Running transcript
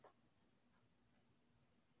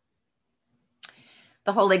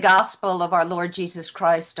The Holy Gospel of our Lord Jesus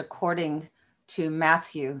Christ according to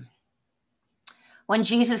Matthew. When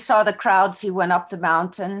Jesus saw the crowds, he went up the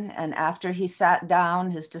mountain, and after he sat down,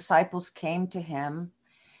 his disciples came to him.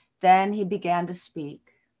 Then he began to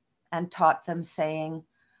speak and taught them, saying,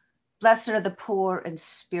 "Blessed are the poor in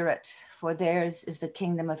spirit, for theirs is the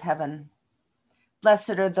kingdom of heaven.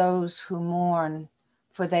 Blessed are those who mourn,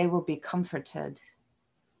 for they will be comforted.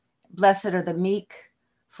 Blessed are the meek,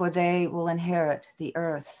 for they will inherit the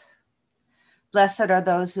earth. Blessed are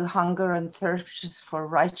those who hunger and thirst for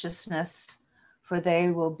righteousness, for they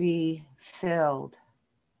will be filled.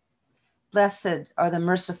 Blessed are the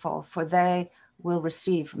merciful, for they will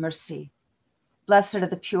receive mercy. Blessed are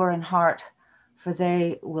the pure in heart, for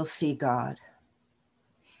they will see God.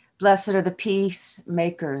 Blessed are the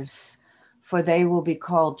peacemakers, for they will be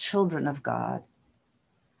called children of God.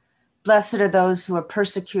 Blessed are those who are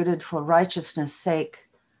persecuted for righteousness' sake,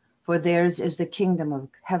 for theirs is the kingdom of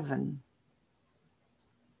heaven.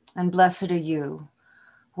 And blessed are you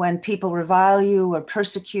when people revile you or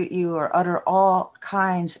persecute you or utter all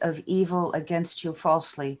kinds of evil against you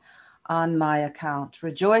falsely on my account.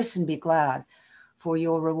 Rejoice and be glad, for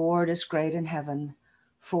your reward is great in heaven,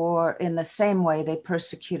 for in the same way they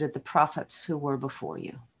persecuted the prophets who were before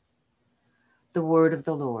you." The word of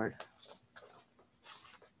the Lord.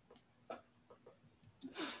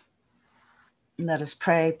 Let us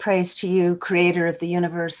pray. Praise to you, creator of the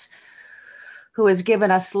universe, who has given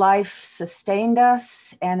us life, sustained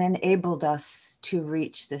us, and enabled us to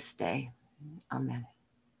reach this day. Amen.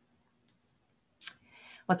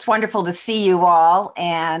 Well, it's wonderful to see you all,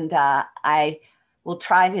 and I will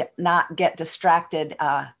try to not get distracted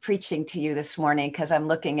preaching to you this morning because I'm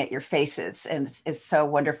looking at your faces, and it's so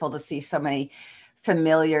wonderful to see so many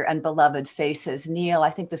familiar and beloved faces. Neil, I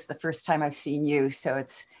think this is the first time I've seen you, so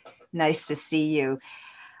it's nice to see you.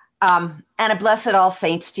 And a blessed all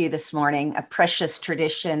saints to you this morning, a precious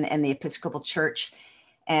tradition in the Episcopal Church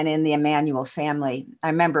and in the Emmanuel family. I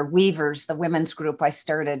remember Weavers, the women's group I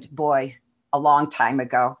started, a long time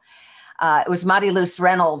ago. It was Marie-Luce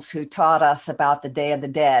Reynolds who taught us about the Day of the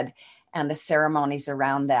Dead and the ceremonies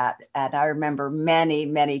around that. And I remember many,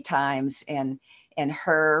 many times in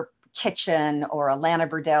her kitchen or Alana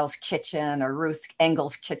Burdell's kitchen or Ruth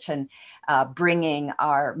Engel's kitchen, bringing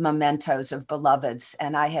our mementos of beloveds.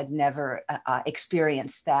 And I had never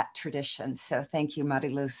experienced that tradition. So thank you,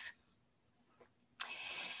 Marie-Luce.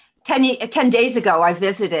 10 days ago, I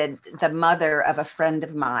visited the mother of a friend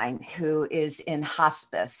of mine who is in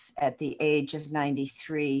hospice at the age of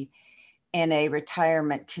 93 in a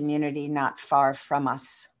retirement community not far from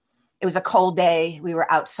us. It was a cold day. We were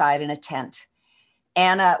outside in a tent.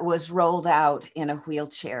 Anna was rolled out in a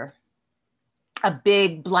wheelchair. A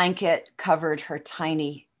big blanket covered her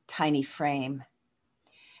tiny, tiny frame.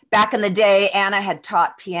 Back in the day, Anna had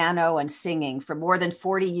taught piano and singing for more than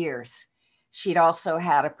 40 years. She'd also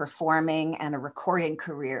had a performing and a recording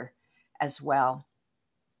career as well.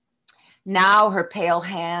 Now her pale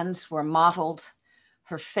hands were mottled,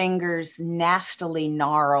 her fingers nastily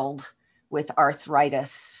gnarled with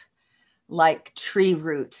arthritis, like tree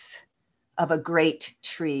roots of a great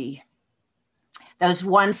tree. Those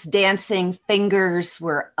once dancing fingers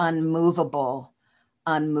were unmovable,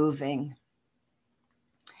 unmoving.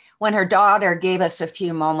 When her daughter gave us a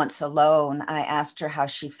few moments alone, I asked her how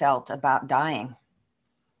she felt about dying.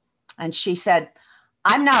 And she said,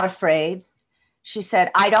 "I'm not afraid." She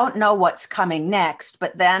said, "I don't know what's coming next,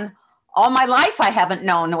 but then all my life I haven't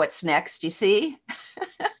known what's next, you see?"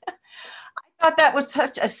 I thought that was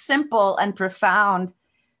such a simple and profound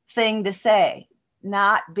thing to say,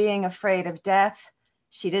 not being afraid of death.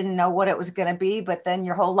 She didn't know what it was going to be, but then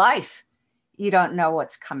your whole life, you don't know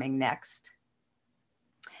what's coming next.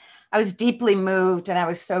 I was deeply moved, and I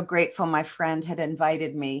was so grateful my friend had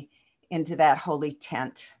invited me into that holy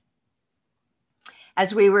tent.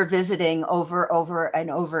 As we were visiting over and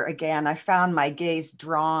over again, I found my gaze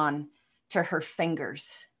drawn to her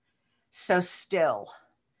fingers, so still,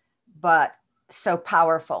 but so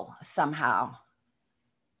powerful somehow.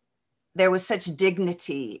 There was such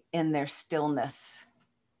dignity in their stillness.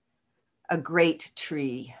 A great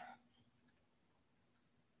tree.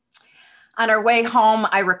 On our way home,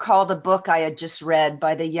 I recalled a book I had just read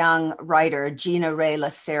by the young writer Gina Ray La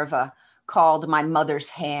Cerva called My Mother's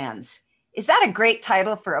Hands. Is that a great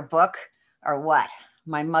title for a book or what?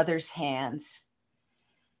 My Mother's Hands.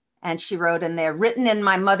 And she wrote in there, "Written in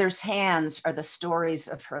my mother's hands are the stories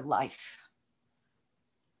of her life."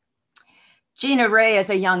 Gina Ray is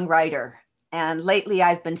a young writer, and lately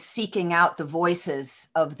I've been seeking out the voices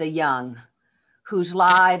of the young, whose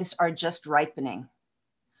lives are just ripening,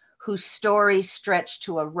 whose stories stretch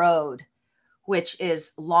to a road which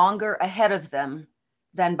is longer ahead of them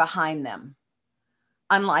than behind them,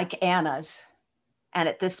 unlike Anna's, and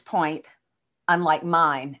at this point, unlike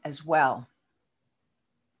mine as well.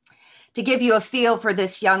 To give you a feel for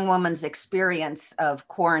this young woman's experience of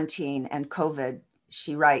quarantine and COVID,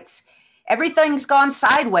 she writes, "Everything's gone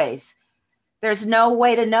sideways. There's no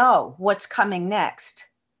way to know what's coming next.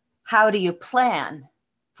 How do you plan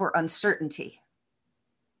for uncertainty?"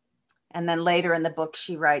 And then later in the book,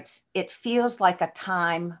 she writes, "It feels like a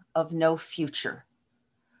time of no future."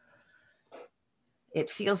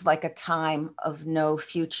 It feels like a time of no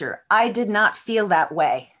future. I did not feel that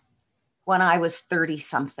way when I was 30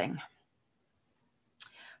 something.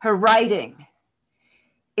 Her writing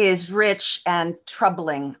is rich and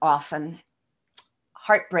troubling often,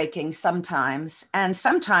 heartbreaking sometimes, and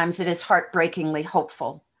sometimes it is heartbreakingly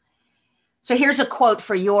hopeful. So here's a quote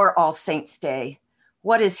for your All Saints Day.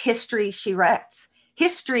 What is history? She writes,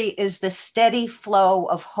 "History is the steady flow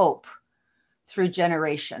of hope through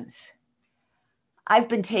generations." I've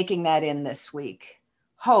been taking that in this week.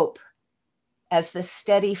 Hope as the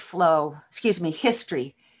steady flow,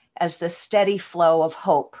 history as the steady flow of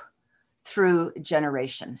hope through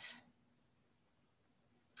generations.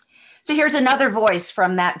 So here's another voice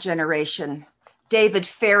from that generation, David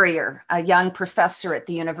Ferrier, a young professor at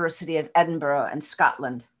the University of Edinburgh in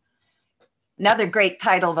Scotland. Another great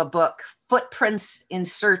title of a book, Footprints in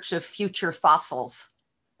Search of Future Fossils.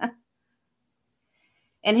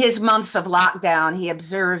 In his months of lockdown, he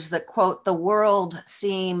observes that, quote, "the world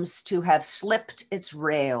seems to have slipped its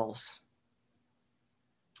rails."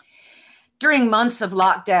 During months of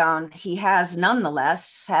lockdown, he has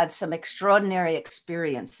nonetheless had some extraordinary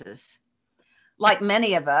experiences. Like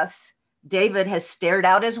many of us, David has stared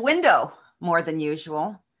out his window more than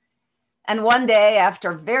usual. And one day,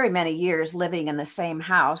 after very many years living in the same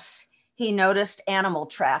house, he noticed animal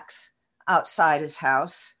tracks outside his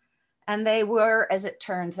house. And they were, as it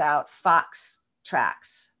turns out, fox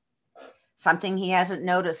tracks, something he hasn't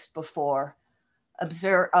noticed before,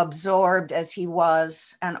 absorbed as he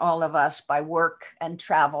was, and all of us, by work and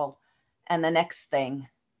travel and the next thing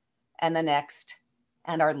and the next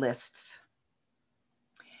and our lists.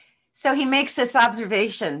 So he makes this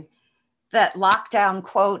observation that lockdown,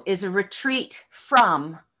 quote, "is a retreat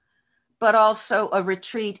from, but also a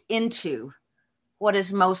retreat into what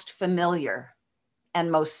is most familiar and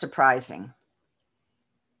most surprising."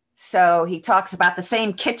 So he talks about the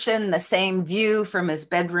same kitchen, the same view from his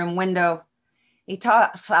bedroom window. He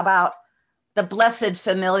talks about the blessed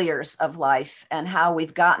familiars of life and how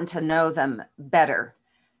we've gotten to know them better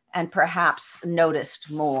and perhaps noticed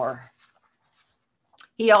more.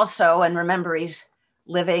 He also, and remember, he's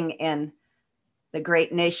living in the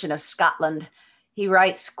great nation of Scotland, he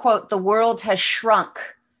writes, quote, "The world has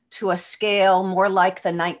shrunk to a scale more like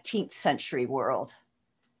the 19th century world.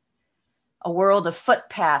 A world of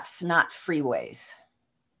footpaths, not freeways."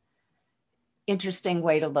 Interesting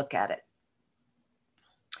way to look at it.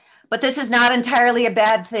 But this is not entirely a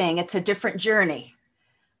bad thing. It's a different journey.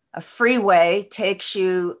 A freeway takes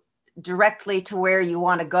you directly to where you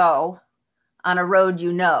want to go on a road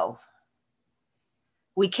you know.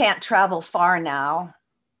 We can't travel far now,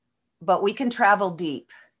 but we can travel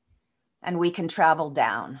deep, and we can travel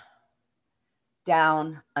down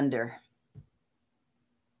under.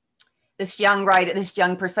 This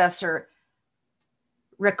young professor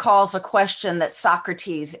recalls a question that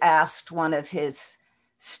Socrates asked one of his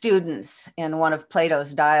students in one of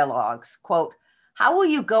Plato's dialogues, quote, "How will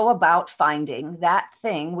you go about finding that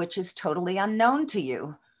thing which is totally unknown to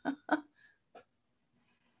you?"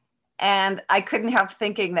 And I couldn't help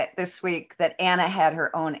thinking that this week that Anna had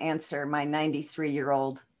her own answer, my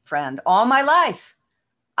 93-year-old friend. All my life,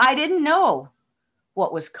 I didn't know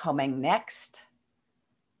what was coming next.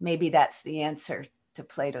 Maybe that's the answer to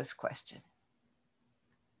Plato's question.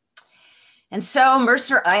 And so,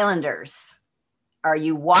 Mercer Islanders, are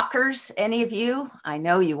you walkers, any of you? I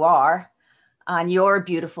know you are, on your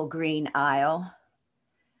beautiful green isle.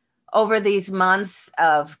 Over these months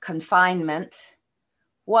of confinement,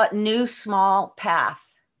 what new small path,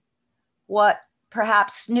 what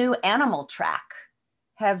perhaps new animal track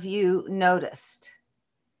have you noticed?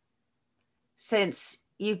 Since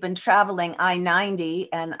you've been traveling I-90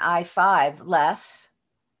 and I-5 less,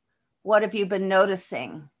 what have you been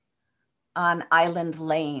noticing on island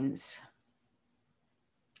lanes?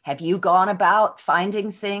 Have you gone about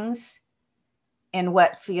finding things in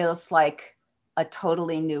what feels like a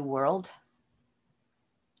totally new world?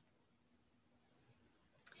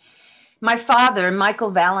 My father,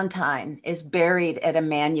 Michael Valentine, is buried at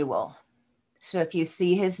Emmanuel. So if you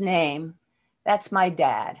see his name, that's my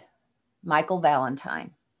dad, Michael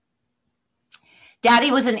Valentine.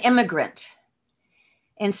 Daddy was an immigrant.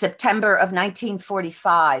 In September of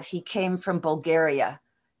 1945, he came from Bulgaria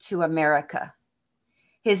to America.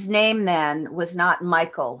 His name then was not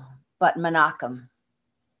Michael, but Menachem.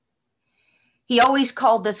 He always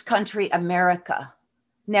called this country America,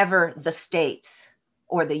 never the States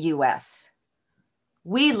or the US.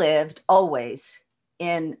 We lived always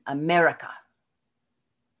in America.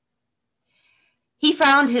 He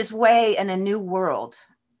found his way in a new world,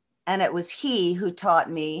 and it was he who taught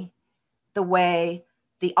me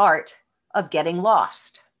the art of getting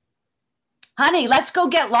lost. Honey, let's go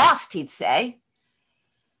get lost, he'd say.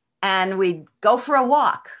 And we'd go for a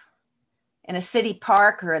walk in a city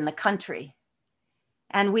park or in the country.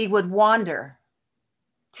 And we would wander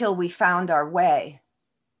till we found our way.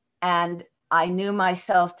 And I knew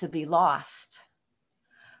myself to be lost.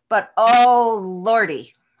 But oh,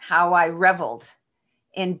 Lordy, how I reveled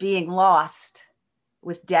in being lost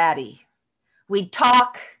with Daddy. We'd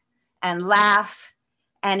talk and laugh,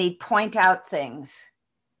 and he'd point out things,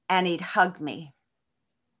 and he'd hug me.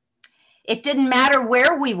 It didn't matter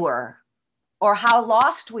where we were or how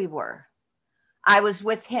lost we were. I was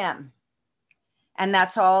with him, and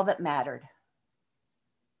that's all that mattered.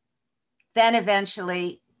 Then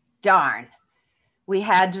eventually, darn, we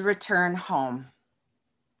had to return home.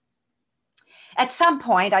 At some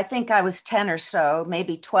point, I think I was 10 or so,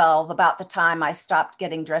 maybe 12, about the time I stopped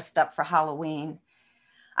getting dressed up for Halloween.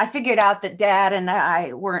 I figured out that Dad and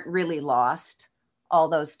I weren't really lost all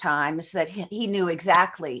those times, that he knew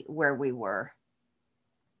exactly where we were.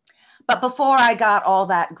 But before I got all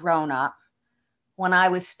that grown up, when I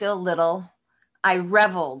was still little, I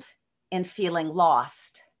reveled in feeling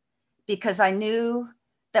lost because I knew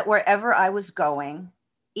that wherever I was going,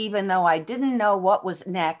 even though I didn't know what was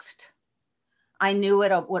next, I knew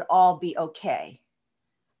it would all be okay.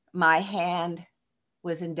 My hand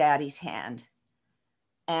was in Daddy's hand.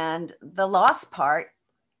 And the lost part,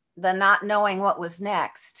 the not knowing what was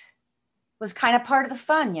next, was kind of part of the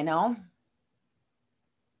fun, you know?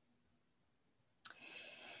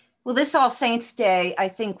 Well, this All Saints Day, I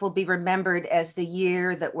think, will be remembered as the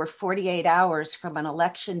year that we're 48 hours from an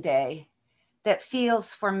election day that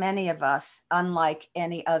feels for many of us unlike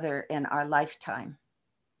any other in our lifetime.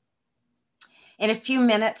 In a few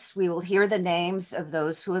minutes, we will hear the names of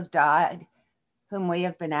those who have died, whom we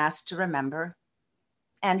have been asked to remember,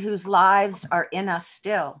 and whose lives are in us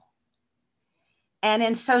still. And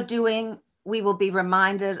in so doing, we will be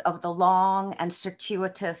reminded of the long and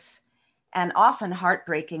circuitous and often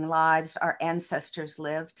heartbreaking lives our ancestors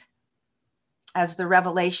lived. As the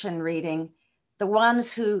Revelation reading, the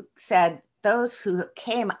ones who said, those who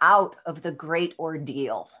came out of the great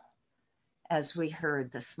ordeal, as we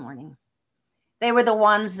heard this morning. They were the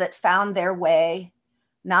ones that found their way,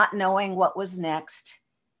 not knowing what was next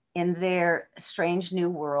in their strange new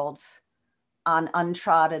worlds on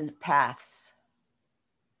untrodden paths.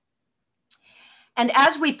 And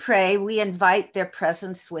as we pray, we invite their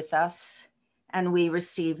presence with us and we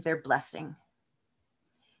receive their blessing.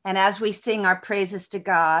 And as we sing our praises to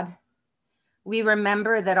God, we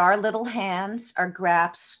remember that our little hands are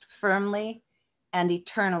grasped firmly and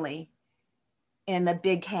eternally in the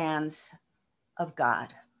big hands of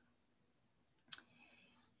God.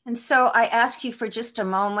 And so I ask you for just a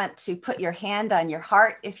moment to put your hand on your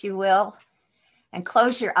heart, if you will, and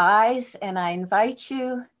close your eyes. And I invite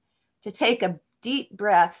you to take a deep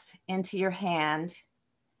breath into your hand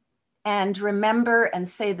and remember and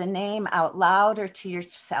say the name out loud or to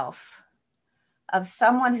yourself of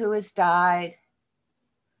someone who has died,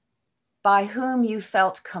 by whom you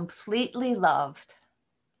felt completely loved,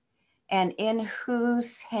 and in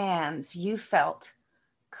whose hands you felt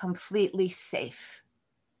completely safe.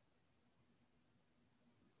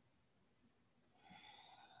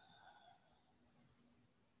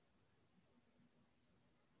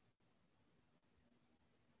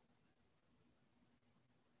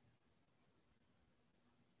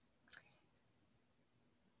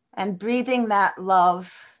 And breathing that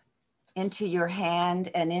love into your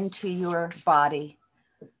hand and into your body,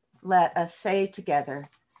 let us say together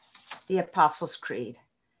the Apostles' Creed.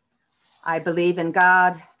 I believe in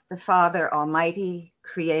God, the Father Almighty,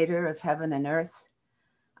 creator of heaven and earth.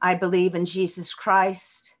 I believe in Jesus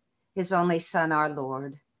Christ, his only Son, our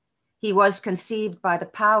Lord. He was conceived by the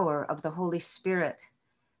power of the Holy Spirit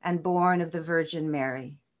and born of the Virgin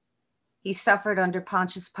Mary. He suffered under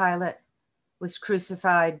Pontius Pilate, was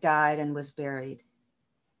crucified, died, and was buried.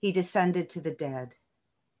 He descended to the dead.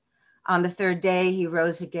 On the third day, he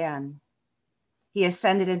rose again. He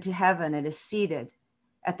ascended into heaven and is seated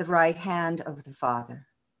at the right hand of the Father.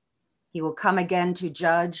 He will come again to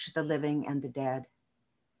judge the living and the dead.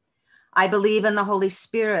 I believe in the Holy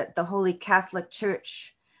Spirit, the Holy Catholic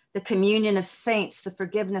Church, the communion of saints, the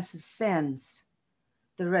forgiveness of sins,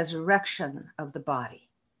 the resurrection of the body,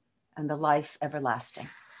 and the life everlasting.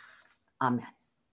 Amen.